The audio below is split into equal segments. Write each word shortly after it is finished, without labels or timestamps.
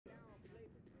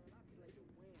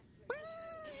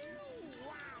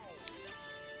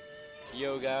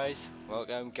Yo guys,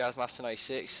 welcome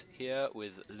Gazmaster96 here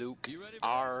with Luke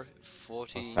R14.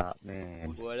 What's up,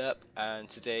 man? What up? And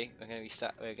today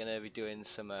we're gonna be doing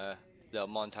some little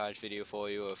montage video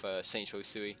for you of Saints Row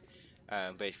 3.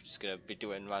 Basically just gonna be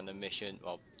doing random mission,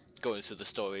 well, going through the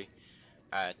story,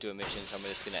 doing missions, and we're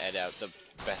just gonna edit out the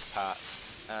best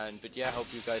parts. But yeah, I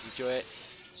hope you guys enjoy it.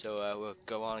 So we'll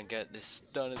go on and get this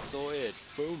done and sorted.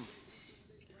 Boom.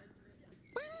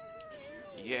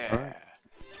 Yeah. Alright.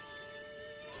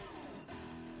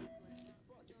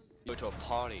 Go to a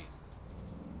party.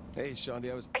 Hey, Shandy,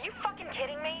 I was... Are you fucking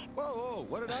kidding me? Whoa, whoa,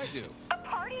 what did I do? A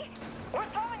party? We're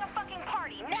throwing a fucking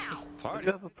party now! Have you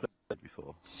ever played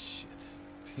before? Shit.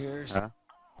 Pierce? Huh?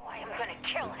 Oh, I am gonna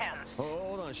kill him.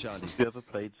 Hold on, Shandy. Have you ever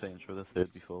played Saints Row the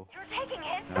Third before? You're taking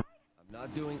his No. side? I'm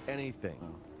not doing anything.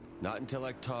 Not until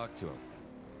I talk to him.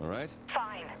 Alright?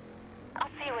 Fine. I'll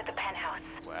see you at the penthouse.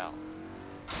 Well.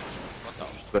 What the?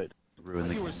 But ruin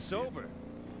the You were game. sober.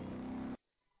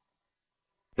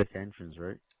 This entrance,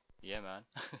 right? Yeah, man.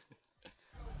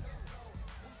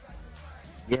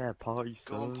 Yeah, party.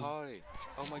 Go on son. party.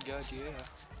 Oh my god, yeah.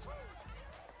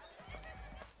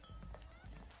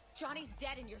 Johnny's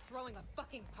dead and you're throwing a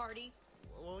fucking party?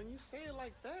 Well, when you say it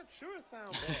like that, sure it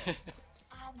sounds bad.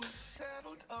 I was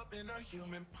saddled up in a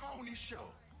human pony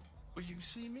show. Will you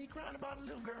see me crying about a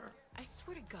little girl? I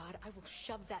swear to God, I will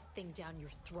shove that thing down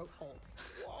your throat hole.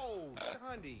 Whoa,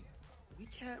 Shandy. We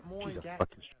can't mourn She's a Gak.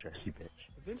 fucking stressy bitch.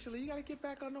 Eventually, you gotta get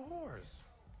back on the horse.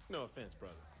 No offense,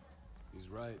 brother. He's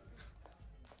right.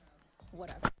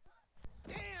 Whatever.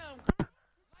 Damn,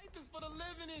 life is for the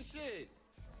living and shit.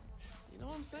 You know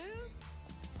what I'm saying?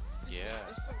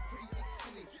 Yeah.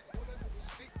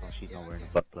 Oh, she's not wearing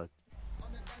a butt plug.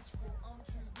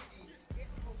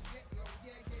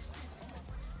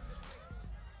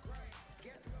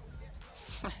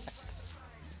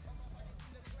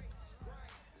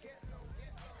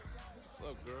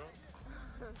 What's up, girl?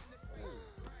 I'm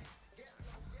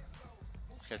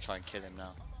gonna try and kill him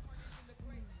now.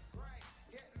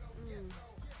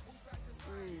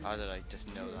 How did I just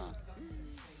know that?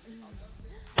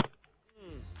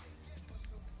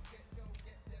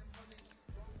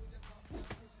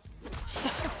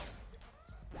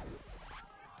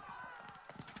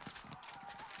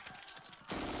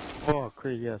 Oh,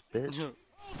 crazy ass bitch.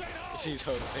 She's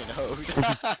hoping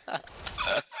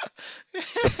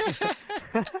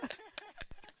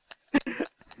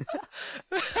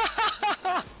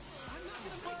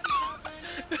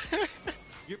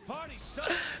Your party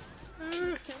sucks.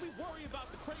 Can we worry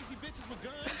about the crazy bitches with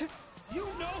guns? You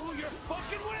know who you're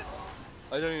fucking with?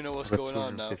 I don't even know what's going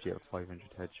on now. 250 out of 500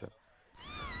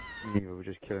 headshot. You were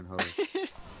just killing hoes.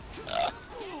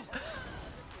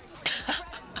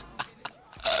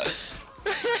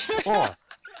 Oh!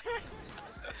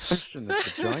 Question the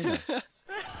vagina.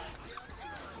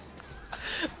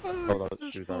 Oh,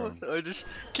 that's true, that one. I just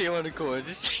came on the corner,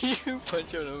 just see you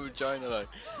punch on a vagina like.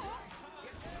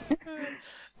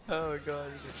 Oh my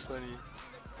god, this is funny.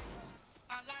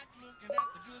 I like looking at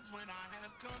the goods when I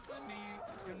have company.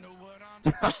 You know what I'm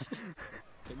saying?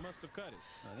 They must have cut it.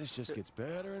 Now, this just gets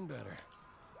better and better.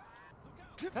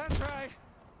 That's right.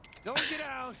 Don't get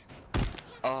out.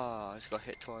 Oh, I just got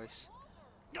hit twice.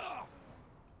 Ah!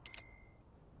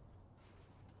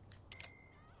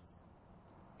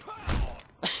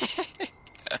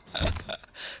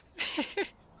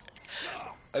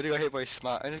 I just got hit by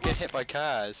smart. I just get hit by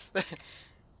cars.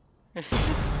 Use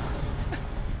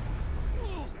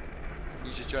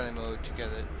your adrenaline mode to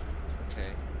get it.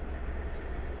 Okay.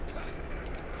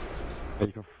 Yeah,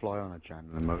 you can fly on a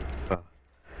adrenaline mode, but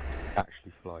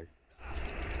actually fly.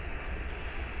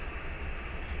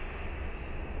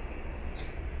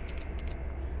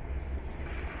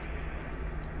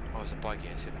 Oh, it's a bike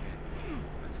here, see if I get.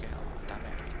 I forget. Oh, damn it.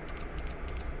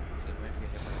 I don't get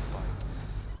hit by a bike.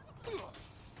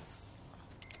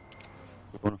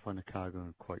 You want to find a car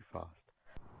going quite fast.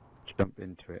 Jump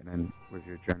into it, and then with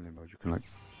your adrenaline mode, you can like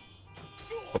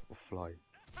fly.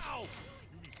 Ow!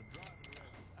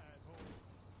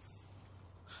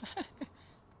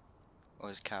 Oh,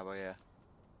 there's a car by here.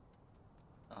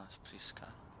 Oh, it's a police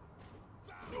car.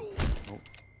 Oh,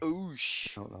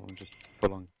 Oosh! no, that one just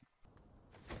full on.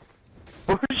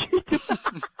 What was she doing?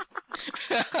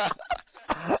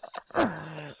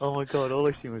 Oh my god, all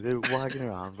I seen was her wagging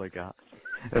her arms like that.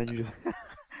 And then you just...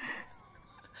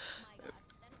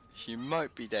 She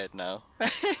might be dead now.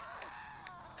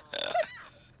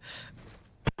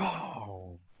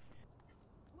 Oh!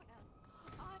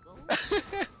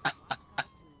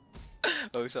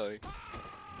 Oh, sorry.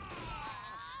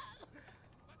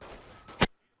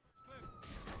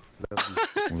 That was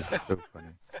so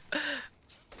funny.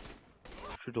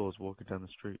 luchadors walking down the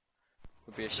street.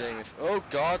 Would be a shame if. Oh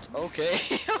God. Okay.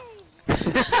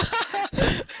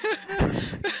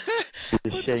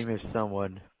 It's a shame if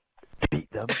someone beat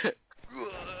them.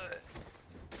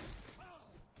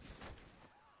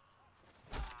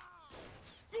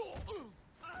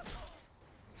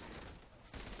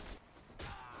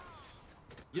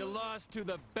 You lost to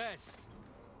the best.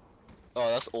 Oh,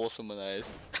 that's awesome, when that is.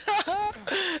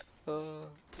 Oh.